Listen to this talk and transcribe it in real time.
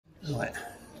Right,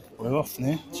 we're off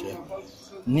now to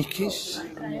Nicky's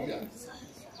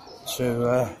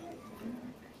to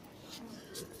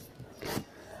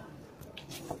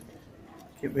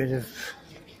get rid of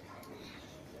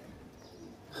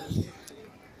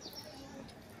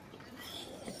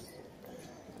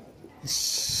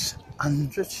this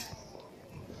 100.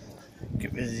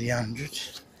 Get rid of the 100.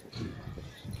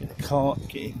 Get the cart,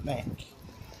 get it back.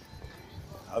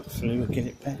 Hopefully we'll get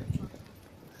it back.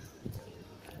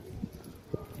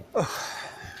 Oh.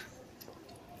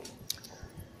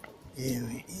 Here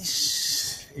it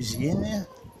is. Is he in there?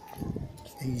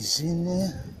 He's in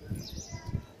there.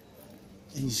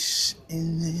 He's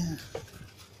in there.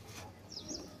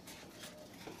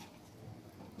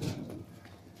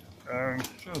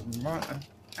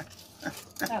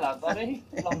 Hello, buddy.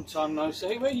 Long time no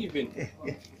see. Where you been?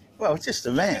 Yeah. Well, just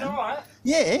around. Been all right?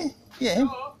 Yeah.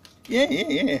 Sure.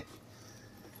 Yeah.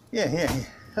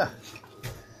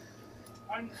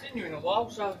 I haven't seen you in a while,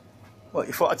 so What,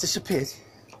 you thought I disappeared?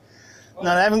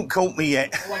 No, they haven't caught me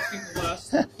yet. I won't think the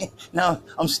worst. No,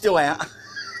 I'm still out.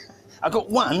 I got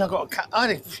one. I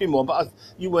had a few more, but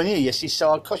you weren't here yesterday,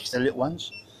 so I cost the little ones.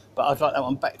 But I'd like that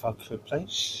one back if I could,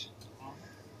 please.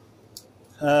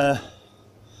 I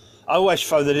always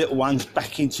throw the little ones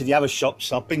back into the other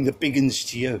shops. I'll bring the big ones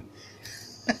to you.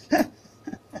 They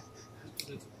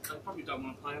probably don't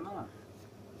want to play them out.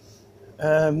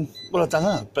 Well, I don't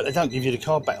know, but they don't give you the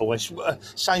card back always.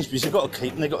 Sainsbury's, they've got to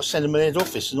keep them. They've got to send them to the head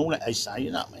office and all that they say, you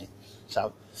know what I mean?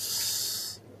 So,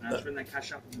 That's when they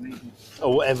cash up in the meeting.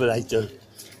 or whatever they do.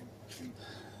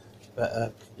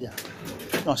 But, yeah,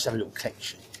 nice to have a little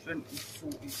collection. 20,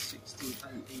 40, 60,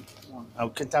 80, 1.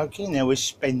 Okie dokie, now we'll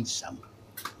spend some.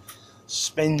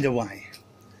 Spend away.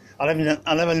 I'll have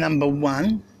a number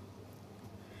one.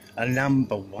 A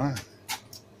number one.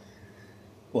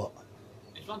 What?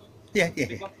 This one? Yeah.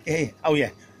 Oh,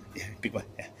 yeah. Yeah, big one.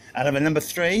 Yeah. I'll have a number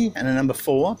 3 and a number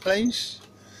 4, please.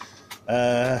 2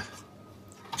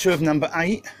 of number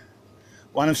 8.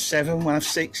 1 of 7, 1 of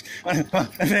 6. Going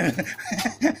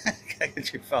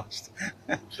too fast.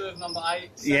 2 of number 8,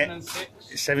 7 and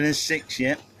 6. 7 and 6,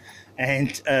 yeah.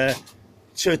 And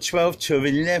 2 of 12, 2 of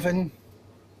 11.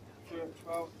 2 of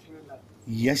 12, 2 of 11.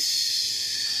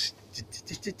 Yes.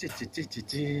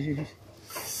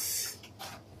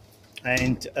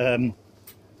 And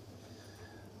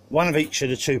 1 of each of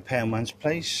the £2 ones,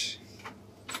 please.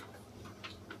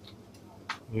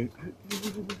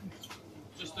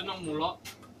 Just a normal lot.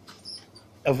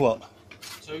 Of what?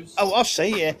 2s. Oh, I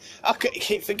see, yeah. I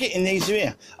keep forgetting these are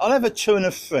here. I'll have a 2 and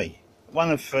a 3.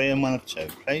 1 of 3 and 1 of 2,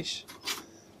 please.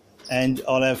 And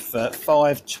I'll have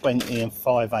 5, 20 and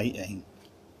 5, 18.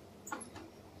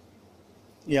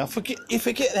 Yeah, you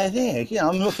forget they're there. Yeah,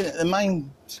 I'm looking at the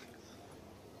main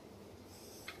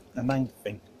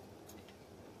thing.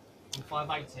 5,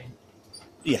 18.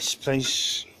 Yes,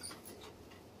 please.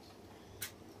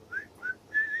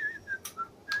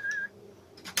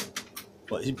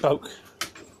 What, is it broke?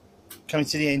 Coming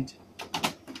to the end?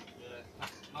 Yeah,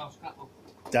 last couple.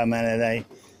 Don't matter, they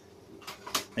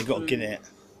got to get it.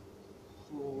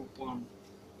 4, 1.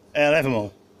 I'll have them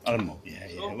all. Yeah.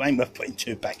 It ain't worth putting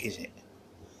 2 back, is it?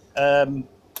 Don't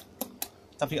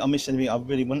think I'll miss anything I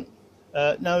really want.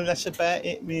 No, that's about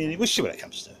it, really. We'll see what it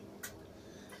comes to.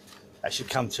 That should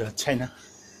come to a tenner.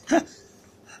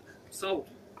 Sold.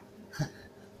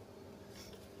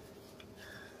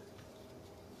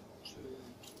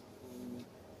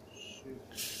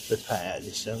 Let's pay out of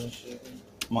this, so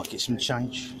might get some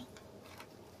change.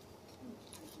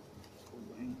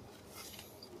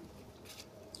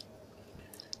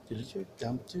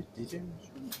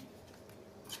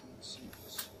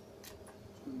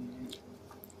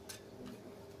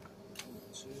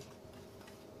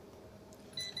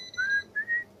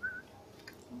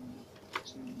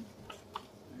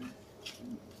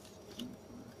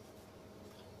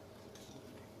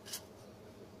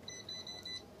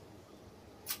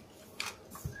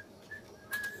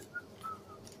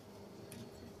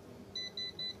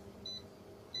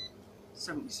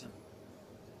 $77.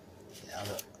 Yeah,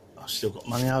 look, I've still got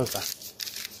money over.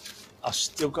 I've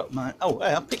still got money. Oh,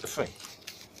 hey, I'll pick a 3.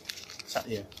 What's that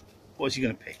here? What's he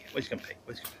going to pick?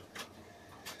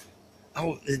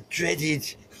 Oh, the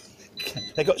dreaded.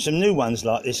 They got some new ones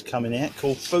like this coming out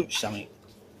called Fruit something.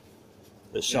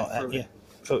 That's like that, yeah.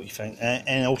 Fruity thing.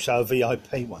 And also a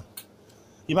VIP one.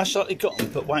 You most likely got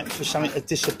them, but waiting for something to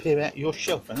disappear out your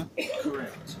shelf, huh?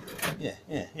 Correct.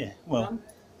 Yeah. Well, Done?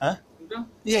 huh? You done?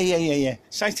 Yeah.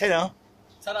 Say ta-da.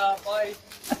 Ta-da, bye.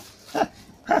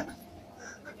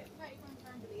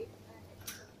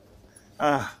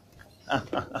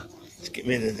 Let's get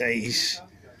rid of these.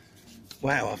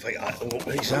 Wow, I think I have to walk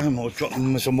these home or drop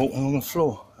them as I'm walking on the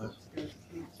floor.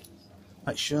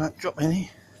 Make sure I don't drop any.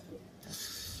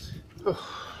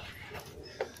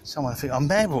 Someone think I'm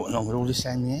mad walking on with all this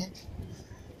in the head.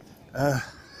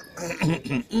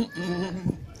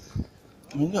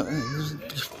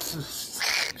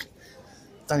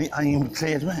 Don't it ain't even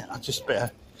cleared, right? I just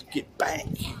better get back,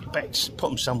 put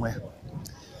them somewhere.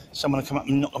 Someone will come up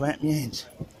and knock them out my head.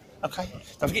 Okay,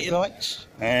 don't forget your lights,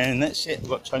 and that's it. I've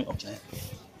got to turn it off now.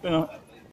 Good night.